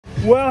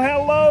Well,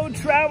 hello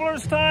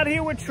travelers, Todd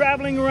here with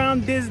Traveling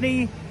Around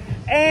Disney.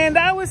 And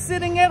I was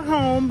sitting at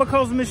home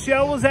because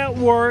Michelle was at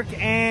work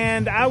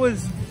and I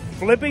was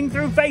flipping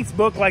through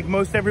Facebook like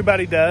most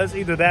everybody does,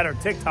 either that or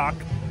TikTok.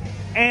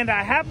 And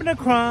I happened to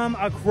come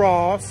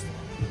across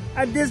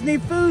a Disney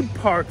food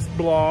parks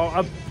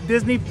blog, a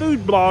Disney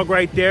food blog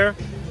right there.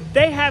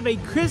 They have a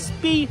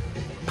crispy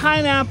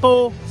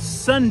pineapple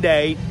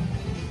sundae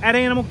at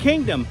Animal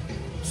Kingdom.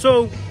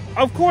 So,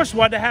 of course,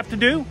 what did I have to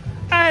do?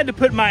 I had to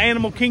put my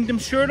Animal Kingdom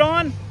shirt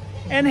on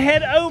and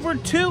head over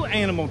to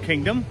Animal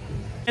Kingdom.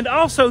 And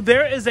also,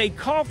 there is a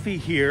coffee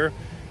here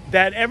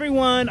that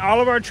everyone, all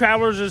of our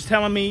travelers is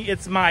telling me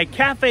it's my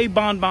Cafe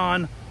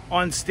Bonbon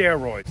on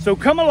steroids. So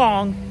come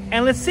along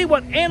and let's see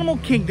what Animal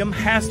Kingdom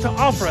has to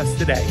offer us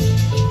today.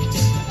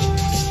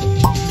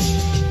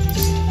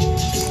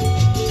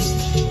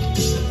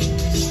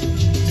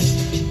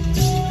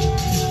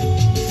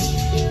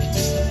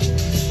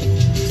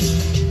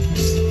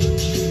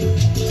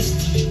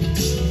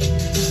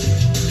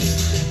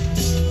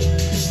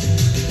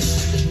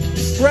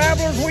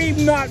 Travelers, we've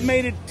not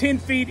made it 10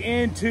 feet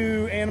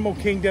into Animal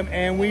Kingdom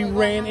and we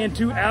ran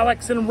into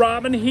Alex and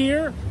Robin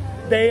here.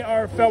 They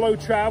are fellow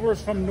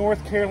travelers from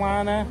North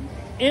Carolina,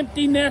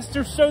 empty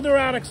nesters, so they're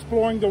out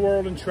exploring the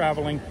world and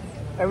traveling.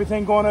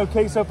 Everything going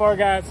okay so far,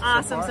 guys?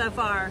 Awesome so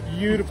far.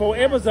 Beautiful.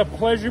 It was a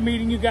pleasure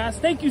meeting you guys.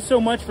 Thank you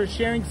so much for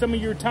sharing some of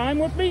your time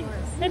with me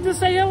and to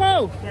say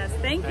hello. Yes,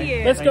 thank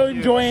you. Let's go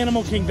enjoy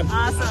Animal Kingdom.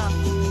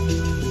 Awesome.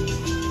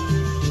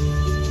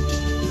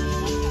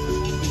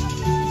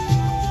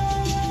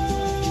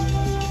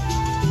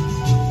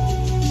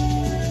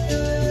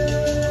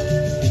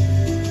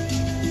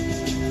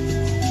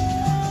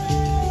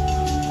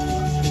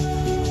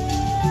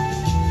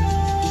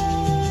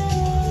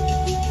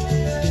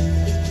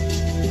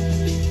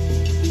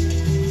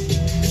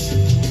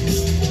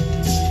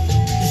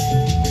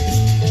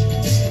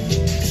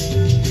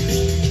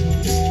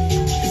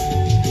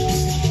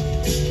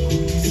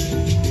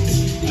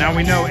 Now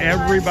we know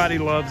everybody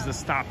loves to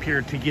stop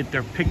here to get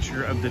their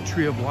picture of the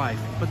Tree of Life,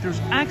 but there's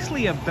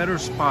actually a better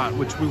spot,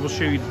 which we will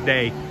show you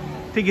today,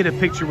 to get a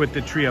picture with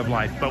the Tree of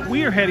Life. But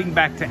we are heading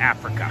back to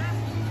Africa.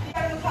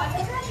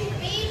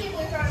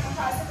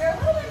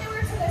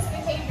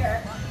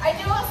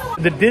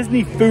 The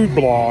Disney food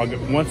blog,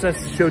 once I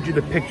showed you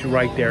the picture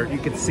right there, you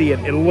can see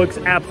it. It looks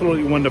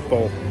absolutely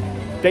wonderful.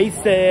 They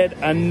said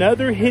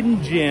another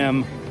hidden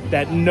gem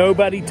that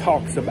nobody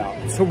talks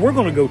about. So we're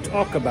gonna go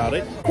talk about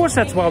it. Of course,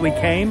 that's why we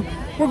came.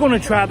 We're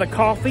gonna try the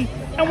coffee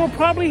and we'll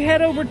probably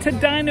head over to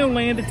Dino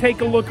Land to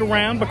take a look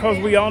around because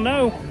we all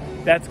know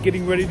that's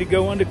getting ready to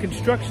go under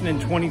construction in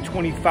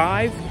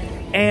 2025.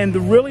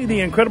 And really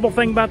the incredible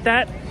thing about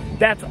that,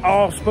 that's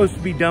all supposed to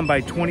be done by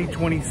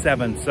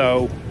 2027.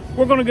 So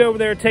we're gonna go over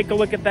there and take a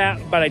look at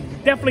that, but I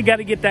definitely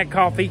gotta get that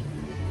coffee.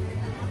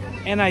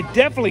 And I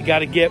definitely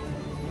gotta get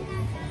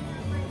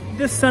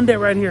this sundae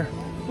right here.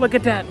 Look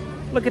at that.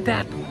 Look at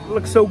that. It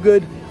looks so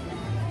good.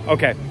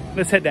 Okay,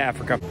 let's head to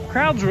Africa.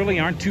 Crowds really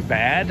aren't too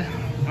bad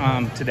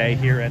today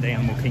here at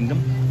Animal Kingdom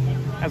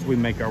as we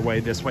make our way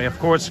this way. Of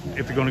course,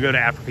 if you're going to go to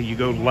Africa, you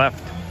go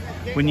left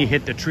when you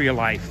hit the Tree of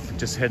Life.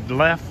 Just head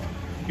left.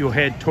 You'll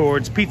head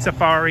towards Pete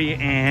Safari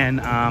and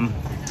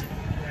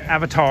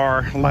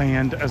Avatar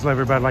Land, as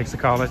everybody likes to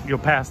call it. You'll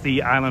pass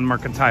the Island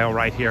Mercantile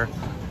right here,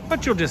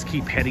 but you'll just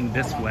keep heading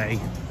this way.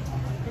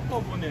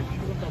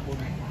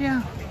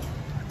 Yeah.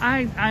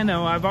 I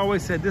know, I've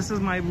always said this is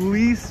my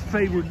least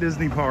favorite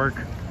Disney park.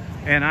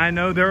 And I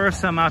know there are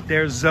some out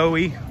there.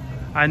 Zoe,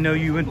 I know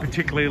you in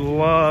particular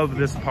love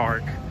this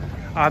park.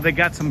 They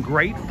got some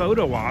great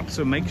photo ops,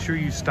 so make sure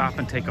you stop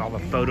and take all the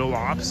photo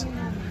ops.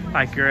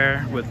 Like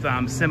you're with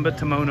Simba,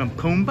 Timon, and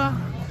Pumbaa.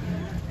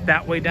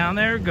 That way down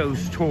there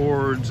goes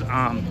towards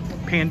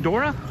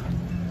Pandora.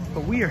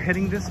 But we are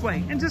heading this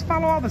way, and just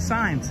follow all the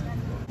signs.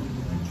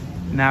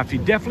 Now, if you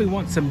definitely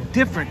want some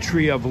different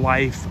Tree of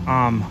Life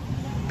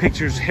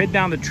pictures, head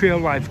down the Tree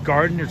of Life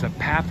garden. There's a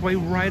pathway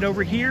right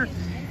over here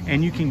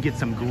and you can get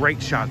some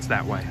great shots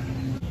that way.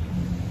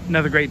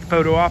 Another great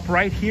photo op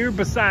right here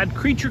beside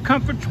Creature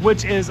Comforts,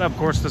 which is of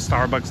course the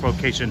Starbucks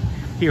location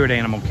here at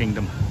Animal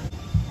Kingdom.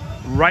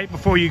 Right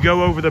before you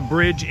go over the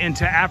bridge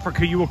into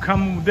Africa, you will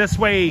come this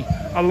way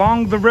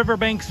along the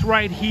riverbanks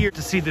right here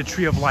to see the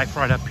Tree of Life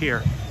right up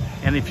here.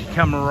 And if you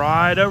come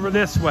right over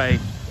this way,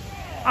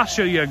 I'll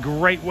show you a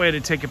great way to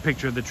take a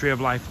picture of the Tree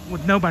of Life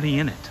with nobody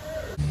in it.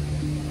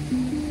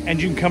 And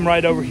you can come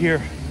right over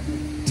here,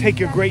 take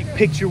a great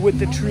picture with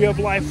the Tree of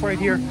Life right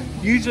here.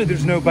 Usually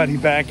there's nobody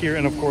back here,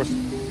 and of course,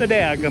 the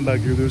day I come back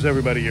here, there's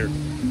everybody here.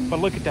 But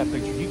look at that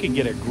picture. You can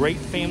get a great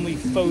family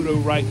photo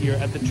right here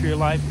at the Tree of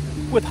Life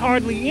with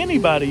hardly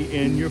anybody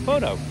in your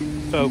photo.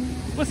 So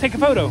let's take a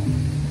photo.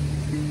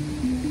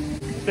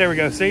 There we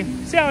go, see?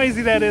 See how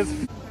easy that is?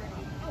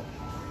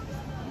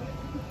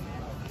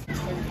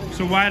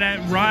 So right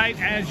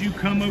as you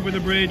come over the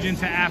bridge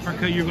into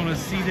Africa, you're gonna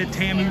see the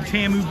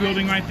Tamu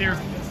building right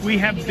there. We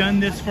have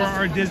done this for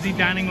our Disney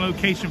dining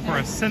location for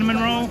a cinnamon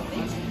roll,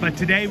 but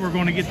today we're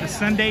going to get the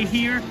sundae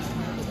here.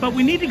 But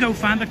we need to go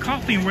find the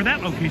coffee and where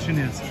that location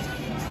is.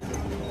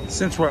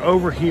 since we're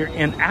over here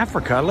in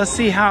Africa, let's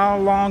see how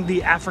long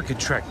the Africa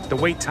trek, the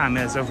wait time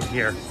is over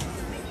here.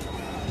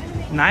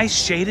 Nice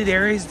shaded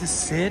areas to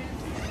sit,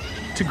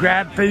 to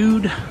grab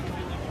food,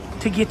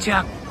 to get you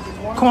a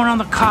corn on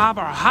the cob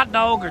or a hot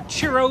dog or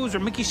churros or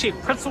Mickey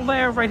shaped pretzel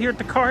there right here at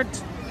the cart.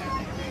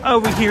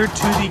 Over here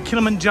to the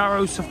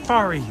Kilimanjaro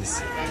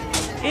Safaris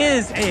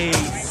is a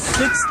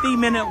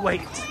 60-minute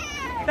wait.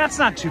 That's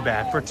not too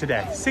bad for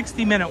today,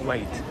 60-minute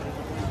wait.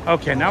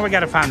 Okay, now we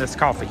gotta find this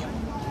coffee.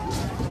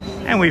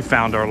 And we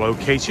found our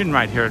location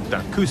right here at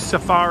the Kus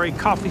Safari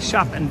Coffee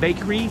Shop and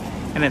Bakery.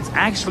 And it's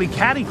actually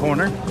catty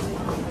corner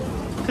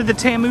to the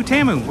Tamu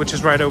Tamu, which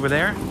is right over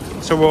there.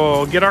 So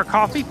we'll get our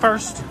coffee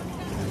first,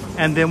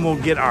 and then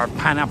we'll get our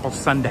pineapple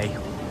sundae.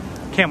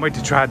 Can't wait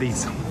to try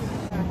these.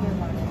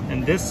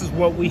 And this is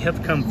what we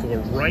have come for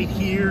right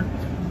here.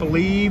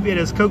 Believe it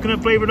is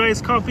coconut flavored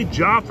iced coffee,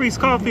 Joffrey's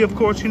coffee, of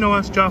course, you know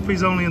us,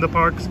 Joffrey's only in the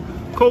parks.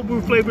 Cold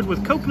brew flavored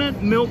with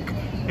coconut milk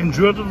and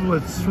drizzled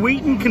with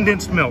sweetened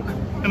condensed milk.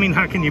 I mean,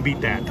 how can you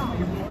beat that?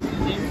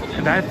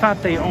 And I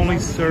thought they only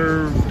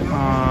served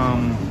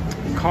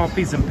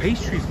coffees and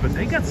pastries, but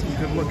they got some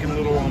good looking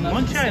little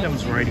lunch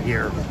items right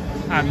here.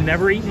 I've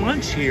never eaten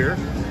lunch here.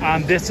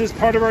 This is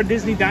part of our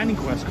Disney Dining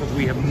Quest because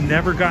we have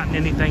never gotten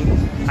anything,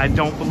 I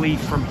don't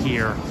believe, from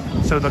here.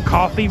 So the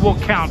coffee will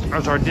count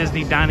as our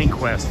Disney Dining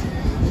Quest,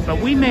 but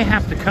we may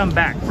have to come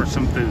back for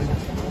some food.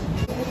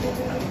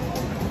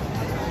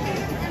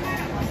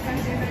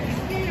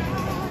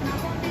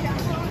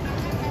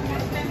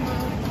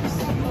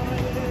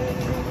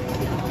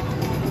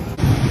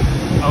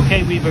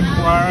 Okay, we've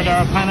acquired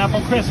our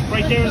pineapple crisp.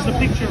 Right there is the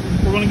picture.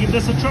 We're gonna give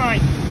this a try.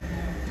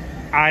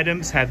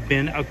 Items have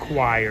been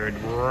acquired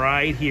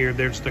right here.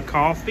 There's the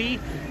coffee.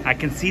 I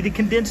can see the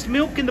condensed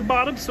milk in the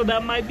bottom, so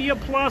that might be a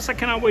plus. I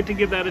cannot wait to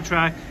give that a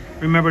try.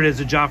 Remember, it is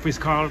a Joffrey's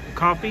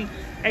coffee.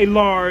 A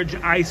large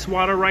ice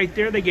water right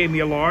there. They gave me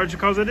a large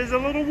because it is a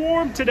little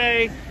warm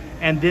today.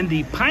 And then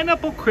the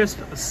pineapple crisp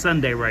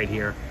sundae right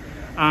here.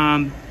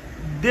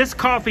 This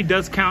coffee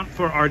does count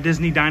for our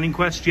Disney Dining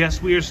Quest.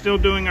 Yes, we are still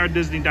doing our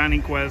Disney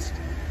Dining Quest.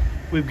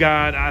 We've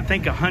got, I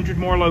think, 100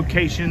 more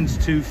locations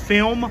to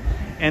film.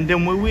 And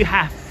then when we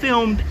have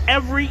filmed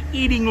every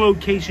eating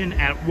location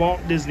at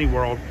Walt Disney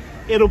World,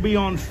 it'll be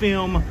on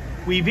film.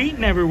 We've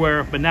eaten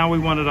everywhere, but now we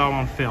want it all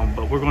on film.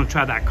 But we're gonna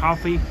try that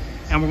coffee,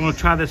 and we're gonna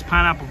try this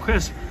pineapple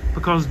crisp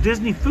because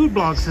Disney Food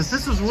Blog says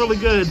this is really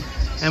good,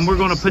 and we're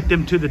gonna put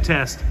them to the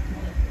test.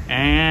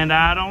 And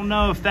I don't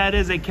know if that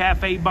is a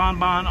cafe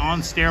bonbon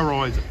on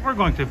steroids. We're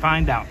going to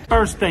find out.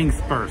 First things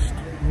first,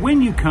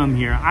 when you come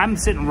here, I'm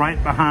sitting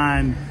right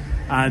behind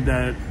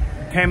the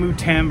Tamu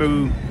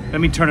Tamu.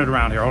 Let me turn it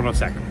around here, hold on a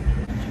second.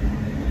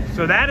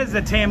 So that is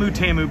the Tamu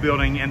Tamu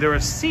building, and there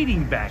is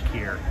seating back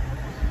here.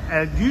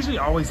 Usually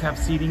always have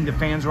seating, the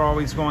fans are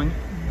always going,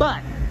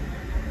 but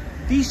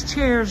these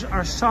chairs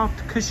are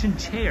soft cushioned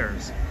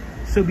chairs.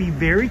 So be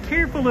very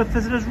careful if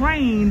it has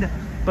rained,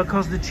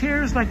 because the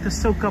chairs like to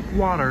soak up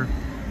water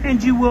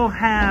and you will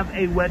have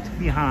a wet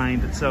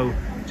behind. So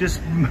I just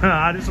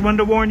wanted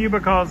to warn you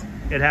because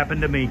it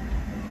happened to me.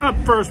 Up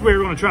first, we're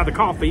going to try the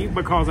coffee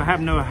because I have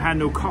had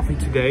no coffee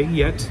today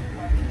yet.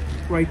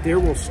 Right there,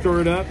 we'll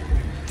stir it up.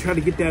 Try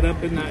to get that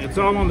up in it's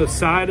all on the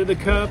side of the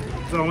cup.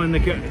 It's all in the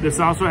cup. This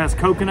also has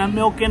coconut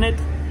milk in it.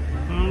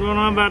 I don't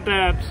know about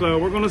that, so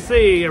we're going to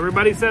see.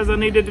 Everybody says I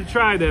needed to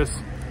try this.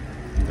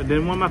 I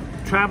didn't want my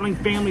traveling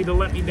family to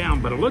let me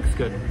down, but it looks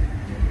good.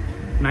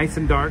 Nice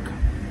and dark.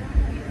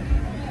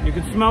 You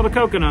can smell the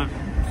coconut.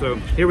 So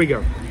here we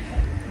go.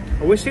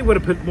 I wish they would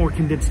have put more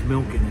condensed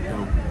milk in it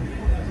though.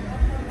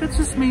 That's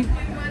just me.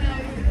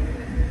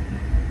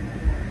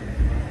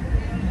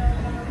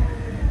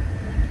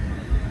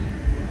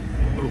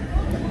 Ooh.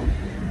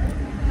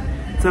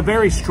 It's a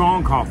very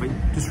strong coffee.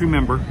 Just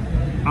remember,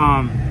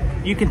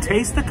 you can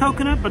taste the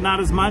coconut, but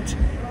not as much.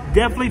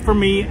 Definitely for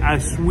me,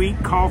 a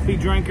sweet coffee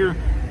drinker,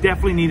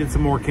 definitely needed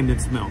some more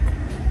condensed milk.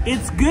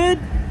 It's good,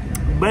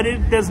 but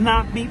it does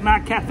not beat my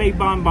cafe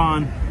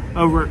bonbon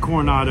over at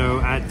Coronado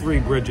at Three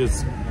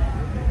Bridges.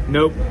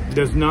 Nope,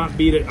 does not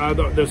beat it.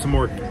 There's some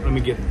more. Let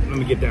me get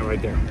that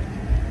right there.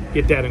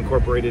 Get that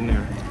incorporated in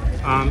there.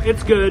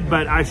 It's good,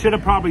 but I should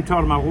have probably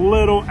taught them a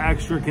little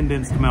extra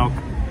condensed milk.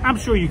 I'm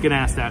sure you can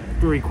ask that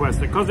to request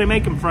it because they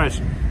make them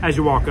fresh as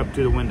you walk up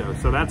to the window,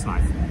 so that's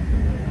nice.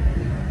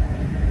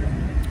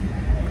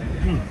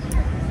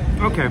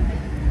 Okay.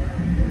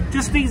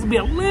 Just needs to be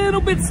a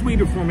little bit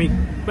sweeter for me.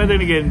 But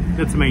then again,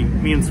 that's me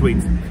and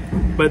sweets.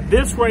 But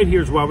this right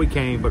here is why we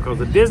came, because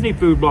the Disney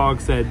Food Blog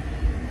said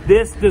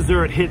this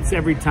dessert hits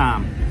every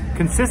time.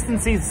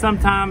 Consistency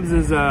sometimes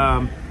is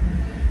a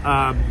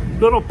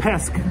little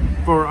pest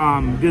for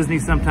Disney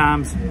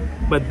sometimes.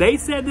 But they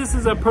said this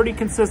is a pretty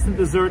consistent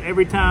dessert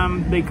every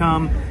time they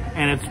come.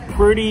 And it's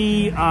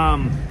pretty,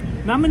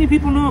 not many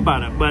people know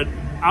about it. But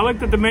I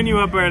looked at the menu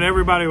up there and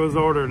everybody was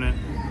ordering it.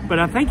 But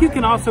I think you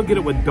can also get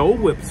it with Dole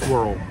Whip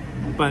swirl.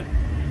 But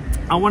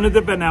I wanted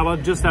the vanilla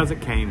just as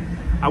it came.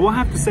 I will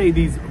have to say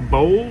these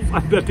bowls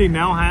that they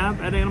now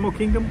have at Animal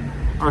Kingdom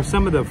are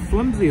some of the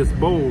flimsiest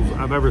bowls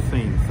I've ever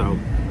seen. So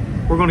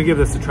we're going to give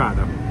this a try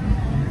though.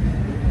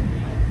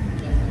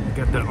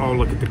 at the, oh,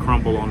 look at the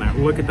crumble on that.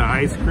 Look at the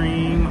ice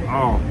cream.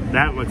 Oh,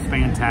 that looks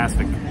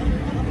fantastic.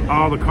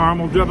 Oh, the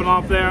caramel dripping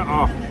off there.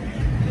 Oh.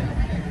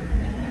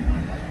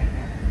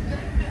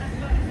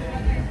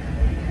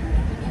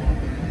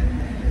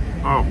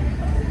 Oh.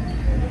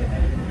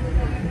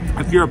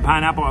 If you're a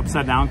pineapple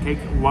upside down cake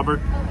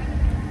lover,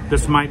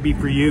 this might be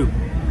for you.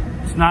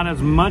 It's not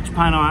as much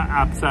pineapple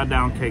upside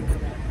down cake,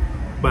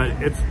 but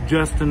it's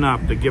just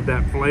enough to give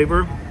that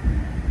flavor.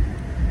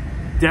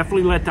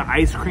 Definitely let the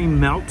ice cream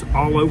melt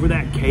all over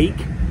that cake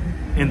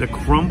and the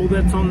crumble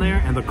that's on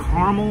there and the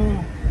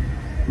caramel.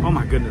 Oh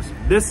my goodness,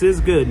 this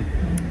is good.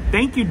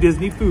 Thank you,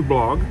 Disney Food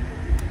Blog,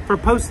 for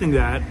posting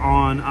that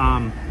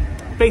on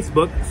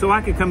Facebook so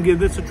I could come give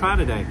this a try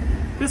today.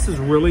 This is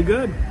really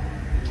good.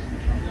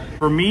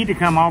 For me to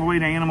come all the way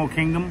to Animal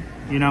Kingdom,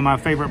 you know, my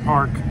favorite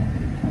park,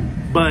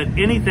 but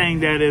anything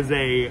that is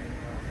a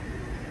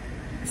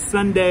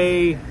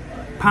sundae,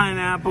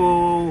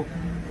 pineapple,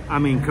 I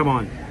mean, come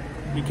on.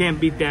 You can't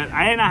beat that.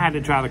 And I had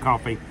to try the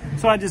coffee.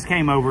 So I just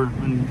came over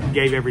and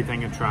gave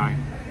everything a try.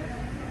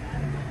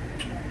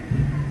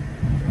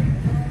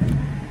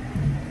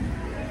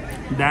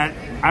 That,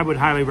 I would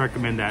highly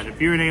recommend that.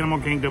 If you're in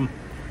Animal Kingdom,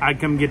 I'd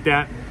come get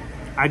that.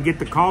 I'd get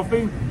the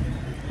coffee.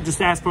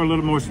 Just ask for a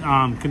little more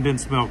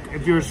condensed milk.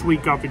 If you're a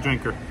sweet coffee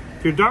drinker.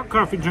 If you're a dark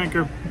coffee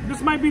drinker,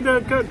 this might be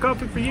the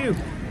coffee for you.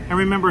 And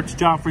remember, it's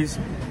Joffrey's.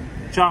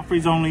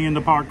 Joffrey's only in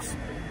the parks.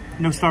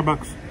 No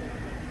Starbucks.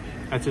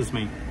 That's just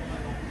me.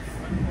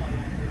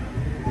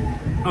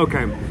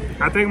 Okay,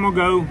 I think I'm gonna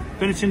go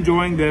finish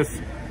enjoying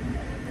this,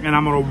 and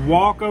I'm gonna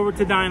walk over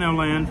to Dino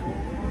Land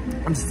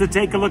just to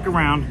take a look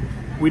around.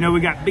 We know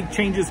we got big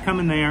changes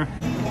coming there.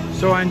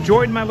 So I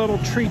enjoyed my little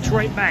treats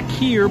right back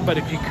here, but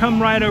if you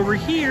come right over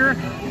here,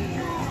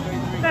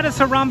 that is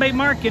Harambe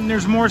Market, and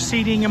there's more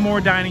seating and more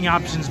dining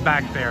options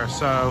back there.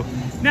 So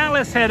now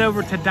let's head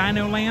over to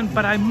Dino Land,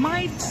 but I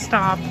might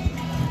stop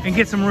and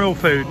get some real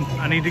food.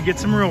 I need to get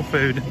some real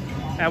food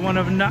at one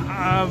of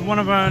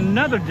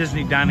another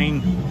Disney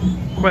Dining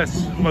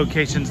Quest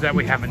locations that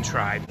we haven't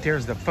tried.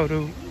 There's the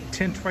photo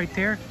tent right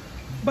there.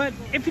 But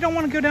if you don't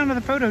want to go down to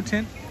the photo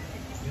tent,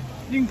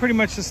 you can pretty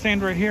much just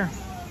stand right here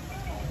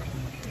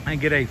and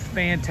get a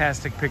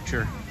fantastic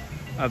picture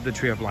of the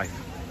Tree of Life.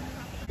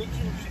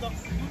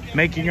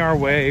 Making our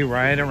way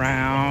right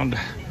around.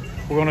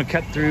 We're gonna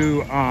cut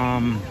through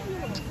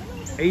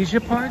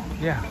Asia Park?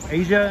 Yeah,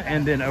 Asia,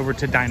 and then over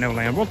to Dino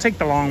Land. We'll take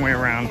the long way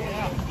around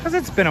because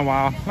it's been a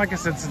while, like I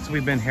said, since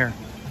we've been here.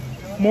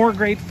 More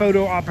great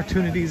photo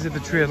opportunities at the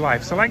Tree of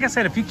Life. So like I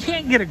said, if you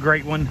can't get a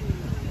great one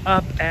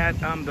up at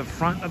the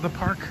front of the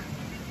park,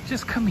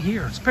 just come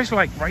here, especially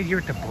like right here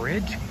at the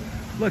bridge.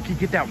 Look, you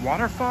get that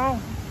waterfall.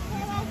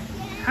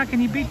 How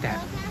can you beat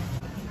that?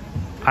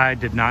 I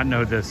did not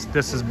know this.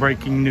 This is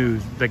breaking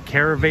news. The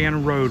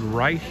Caravan Road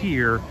right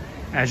here,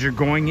 as you're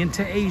going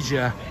into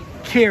Asia,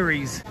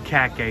 carries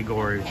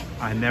categories.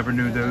 I never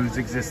knew those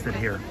existed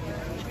here.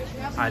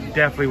 I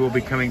definitely will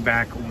be coming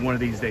back one of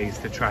these days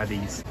to try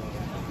these.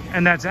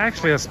 And that's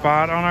actually a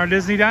spot on our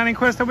Disney Dining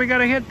Quest that we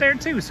gotta hit there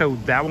too. So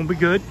that will be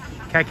good.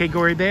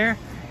 Category there.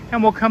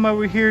 And we'll come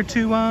over here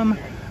to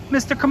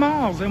Mr.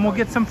 Kamal's and we'll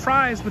get some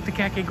fries with the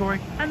category.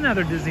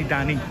 Another Disney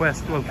Dining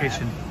Quest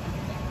location.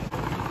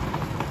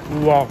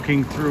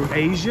 Walking through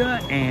Asia,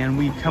 and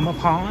we come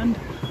upon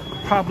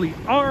probably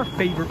our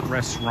favorite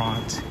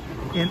restaurant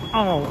in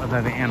all of the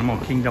Animal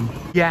Kingdom,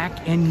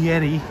 Yak and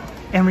Yeti.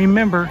 And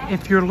remember,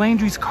 if you're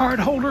Landry's card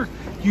holder,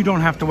 you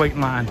don't have to wait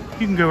in line.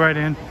 You can go right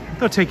in.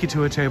 They'll take you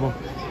to a table.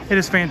 It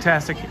is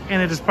fantastic,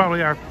 and it is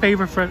probably our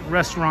favorite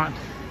restaurant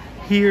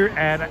here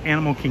at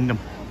Animal Kingdom.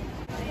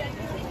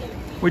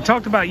 We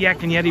talked about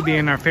Yak and Yeti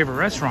being our favorite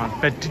restaurant,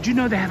 but did you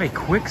know they have a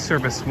quick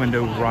service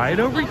window right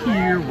over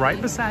here, right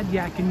beside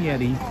Yak and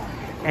Yeti?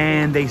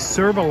 And they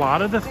serve a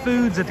lot of the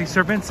foods that they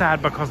serve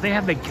inside because they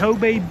have the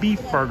Kobe beef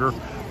burger,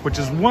 which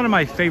is one of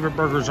my favorite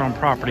burgers on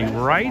property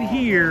right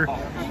here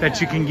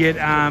that you can get.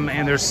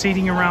 And there's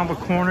seating around the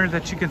corner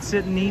that you can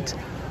sit and eat.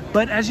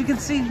 But as you can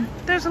see,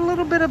 there's a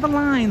little bit of a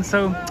line.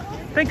 So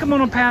I think I'm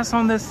gonna pass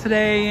on this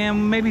today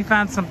and maybe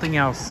find something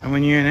else. And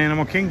when you're in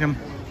Animal Kingdom,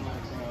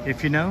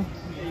 if you know,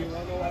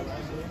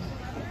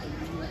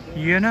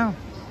 you know.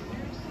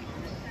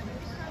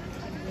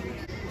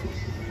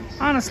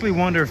 Honestly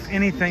wonder if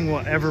anything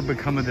will ever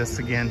become of this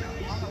again.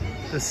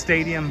 The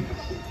stadium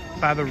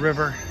by the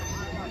river.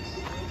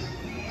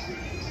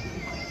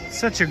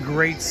 Such a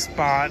great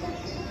spot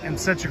and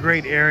such a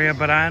great area,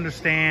 but I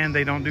understand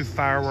they don't do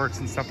fireworks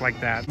and stuff like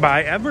that.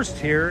 By Everest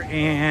here,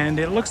 and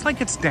it looks like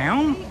it's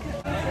down.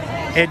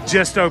 It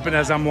just opened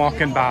as I'm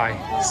walking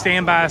by.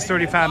 Standby is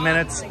 35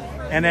 minutes,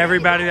 and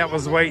everybody that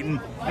was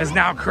waiting is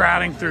now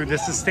crowding through.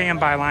 This is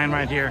standby line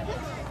right here.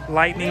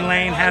 Lightning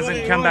Lane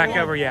hasn't come back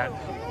over yet.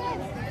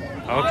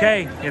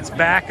 Okay, it's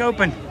back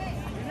open.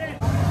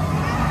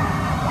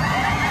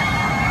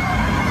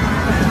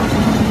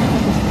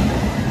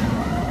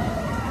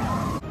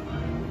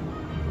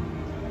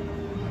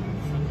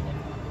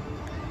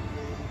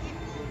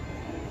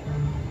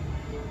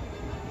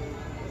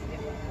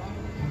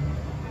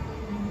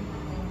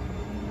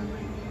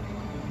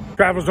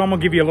 Travelers, I'm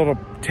gonna give you a little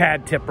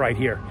tad tip right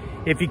here.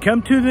 If you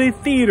come to the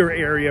theater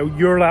area,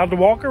 you're allowed to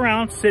walk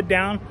around, sit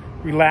down,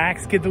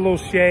 relax, get the little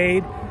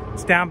shade.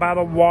 It's down by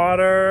the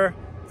water,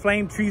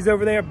 flame trees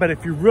over there. But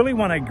if you really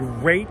want a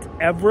great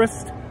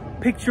Everest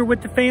picture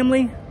with the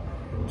family,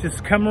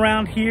 just come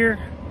around here,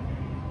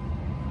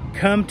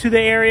 come to the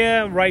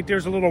area. Right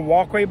there's a little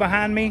walkway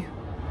behind me.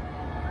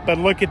 But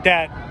look at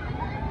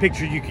that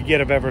picture you could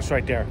get of Everest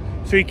right there.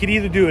 So you could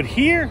either do it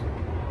here,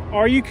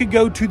 or you could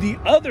go to the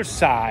other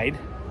side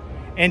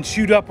and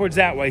shoot upwards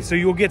that way. So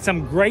you'll get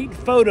some great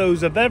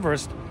photos of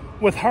Everest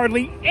with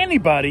hardly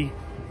anybody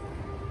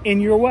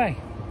in your way.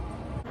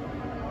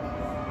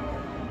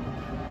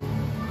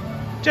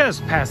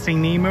 Just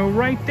passing Nemo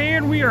right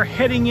there, we are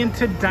heading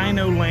into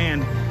Dino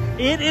Land.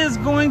 It is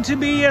going to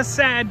be a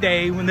sad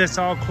day when this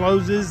all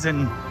closes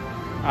and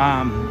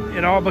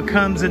it all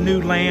becomes a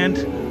new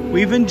land.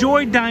 We've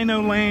enjoyed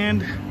Dino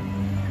Land,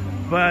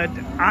 but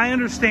I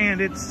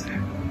understand it's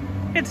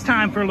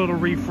time for a little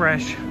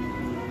refresh.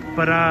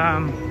 But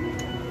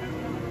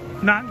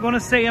not gonna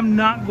say I'm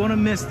not gonna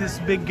miss this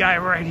big guy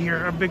right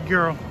here, a big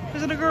girl.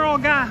 Is it a girl or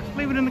a guy?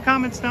 Leave it in the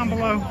comments down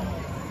below.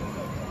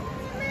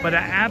 But I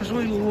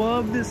absolutely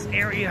love this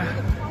area.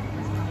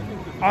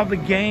 All the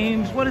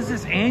games. What is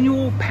this?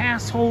 Annual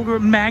pass holder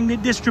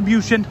magnet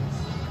distribution.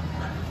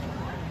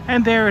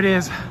 And there it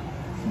is.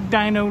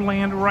 Dino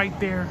Land right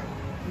there.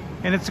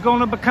 And it's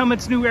gonna become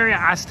its new area.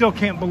 I still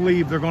can't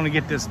believe they're gonna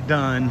get this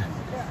done.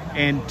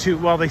 And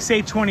well, they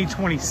say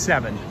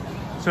 2027.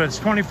 So it's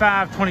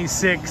 25,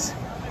 26,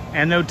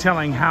 and no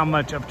telling how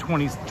much of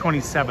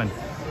 2027.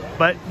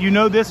 But you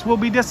know this will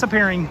be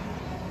disappearing.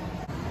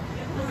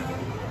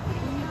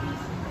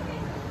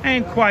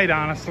 And quite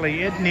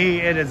honestly, it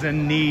is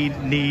in need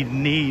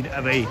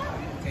of a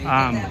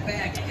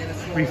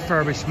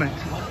refurbishment.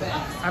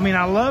 I mean,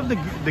 I love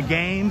the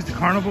games, the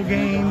carnival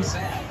games,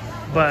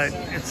 but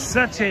it's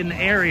such an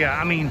area.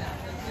 I mean,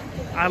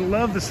 I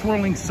love the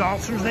swirling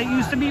saucers that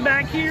used to be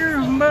back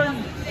here, but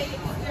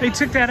they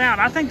took that out.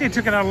 I think they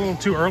took it out a little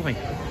too early.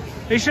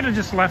 They should have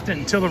just left it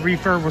until the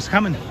refurb was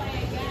coming.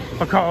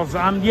 Because,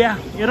 yeah,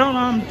 you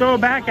don't throw a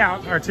back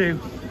out or two.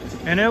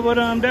 And it would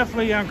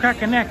definitely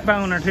crack a neck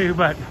bone or two,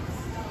 but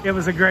it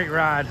was a great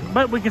ride.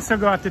 But we can still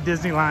go out to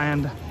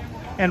Disneyland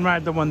and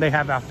ride the one they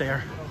have out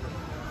there.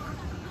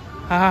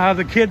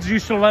 The kids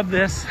used to love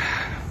this,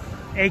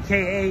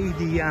 AKA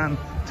the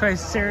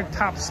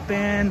Triceratops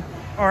spin,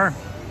 or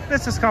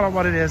let's just call it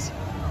what it is,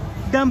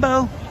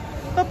 Dumbo,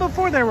 but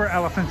before there were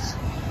elephants.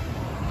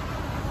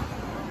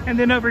 And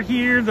then over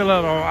here, the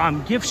little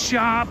gift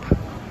shop,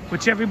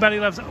 which everybody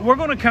loves. We're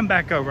gonna come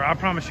back over, I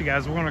promise you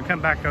guys, we're gonna come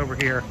back over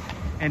here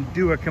and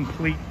do a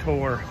complete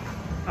tour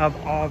of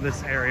all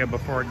this area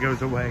before it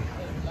goes away.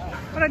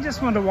 But I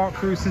just wanted to walk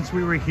through since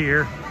we were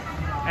here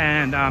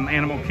and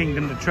Animal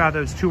Kingdom to try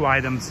those two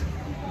items.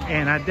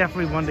 And I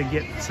definitely wanted to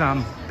get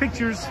some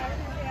pictures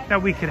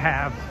that we could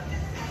have.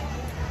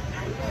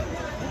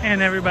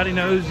 And everybody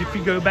knows if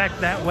you go back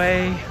that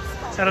way,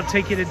 that'll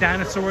take you to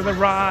Dinosaur the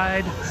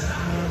Ride.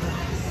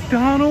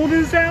 Donald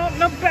is out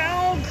and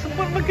about,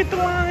 but look at the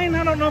line.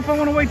 I don't know if I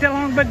want to wait that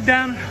long, but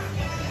down,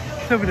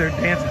 it's over there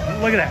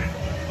dancing. Look at that.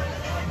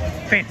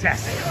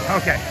 Fantastic.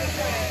 Okay.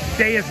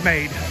 Day is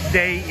made.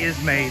 Day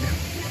is made.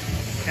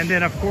 And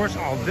then, of course,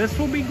 all this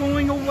will be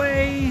going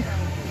away.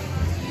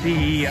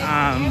 The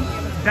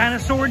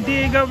dinosaur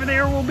dig over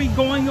there will be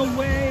going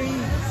away.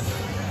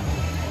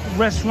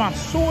 Restaurant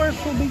Source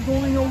will be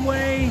going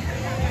away.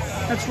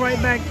 That's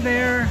right back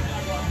there.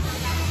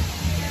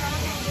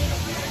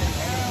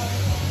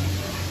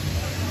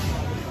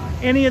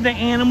 Any of the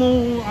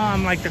animal,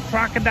 like the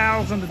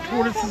crocodiles and the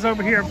tortoises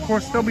over here, of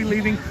course, they'll be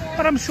leaving.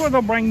 But I'm sure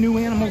they'll bring new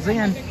animals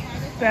in.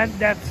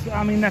 That's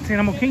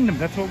Animal Kingdom.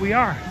 That's what we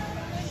are.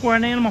 We're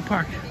an animal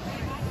park.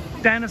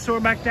 Dinosaur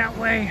back that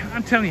way.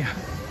 I'm telling you,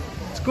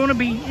 it's going to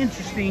be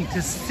interesting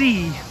to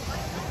see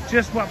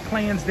just what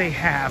plans they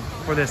have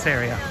for this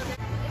area.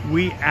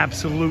 We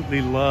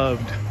absolutely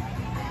loved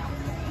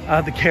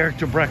the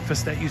character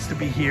breakfast that used to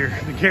be here,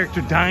 the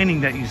character dining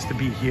that used to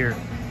be here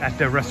at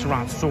the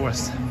Restaurant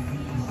Source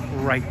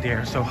right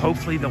there. So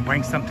hopefully they'll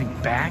bring something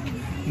back,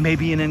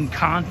 maybe an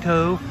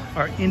Encanto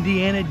or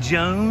Indiana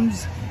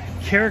Jones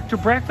character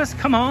breakfast.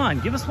 Come on,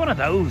 give us one of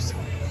those.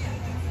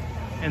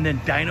 And then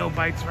Dino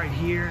Bites right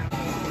here.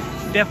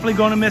 Definitely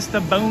gonna miss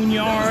the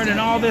Boneyard and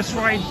all this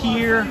right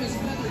here.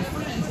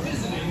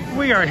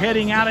 We are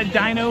heading out of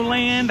Dino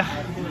Land.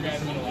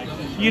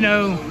 You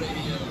know,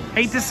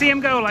 hate to see him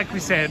go, like we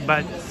said,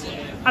 but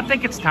I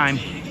think it's time.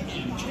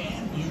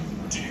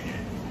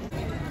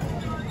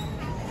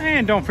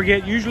 And don't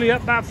forget, usually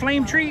up by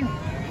Flame Tree,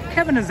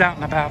 Kevin is out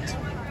and about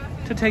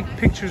to take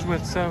pictures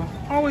with, so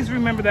always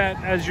remember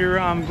that as you're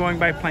going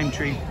by Flame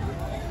Tree.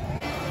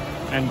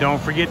 And don't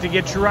forget to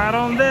get your ride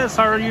on this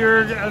or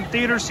your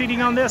theater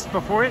seating on this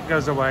before it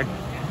goes away.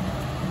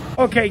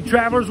 Okay,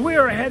 travelers, we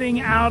are heading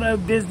out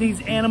of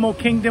Disney's Animal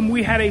Kingdom.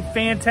 We had a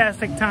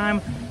fantastic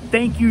time.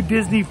 Thank you,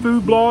 Disney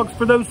Food Blogs,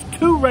 for those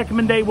two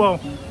recommendations, well,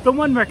 the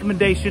one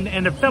recommendation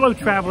and the fellow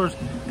travelers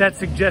that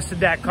suggested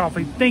that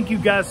coffee. Thank you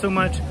guys so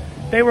much.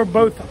 They were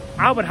both,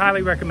 I would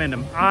highly recommend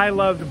them. I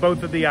loved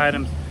both of the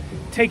items.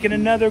 Taking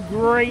another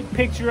great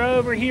picture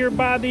over here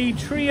by the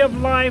Tree of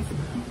Life.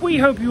 We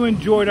hope you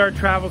enjoyed our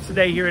travels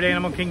today here at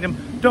Animal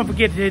Kingdom. Don't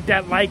forget to hit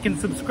that like and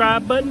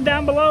subscribe button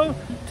down below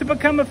to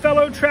become a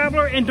fellow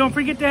traveler. And don't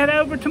forget to head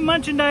over to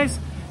Munchandise.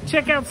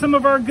 Check out some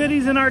of our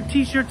goodies and our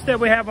t-shirts that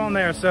we have on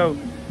there. So,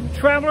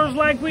 travelers,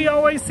 like we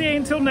always say,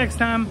 until next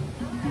time,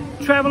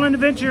 travel and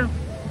adventure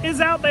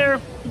is out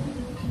there.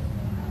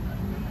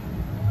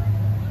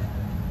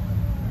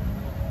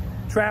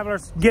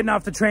 Travelers, getting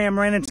off the tram,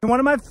 ran into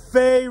one of my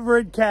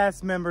favorite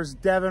cast members,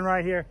 Devin,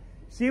 right here.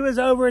 She was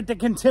over at the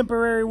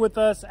Contemporary with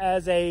us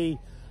as a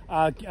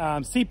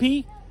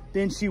CP.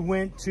 Then she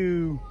went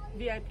to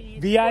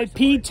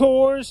VIP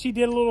tours. She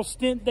did a little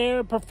stint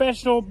there,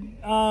 professional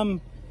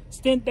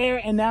stint there,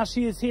 and now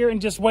she is here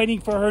and just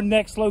waiting for her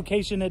next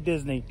location at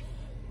Disney.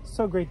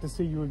 So great to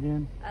see you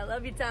again. I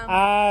love you, Tom.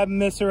 I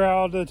miss her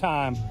all the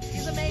time.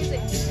 She's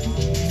amazing.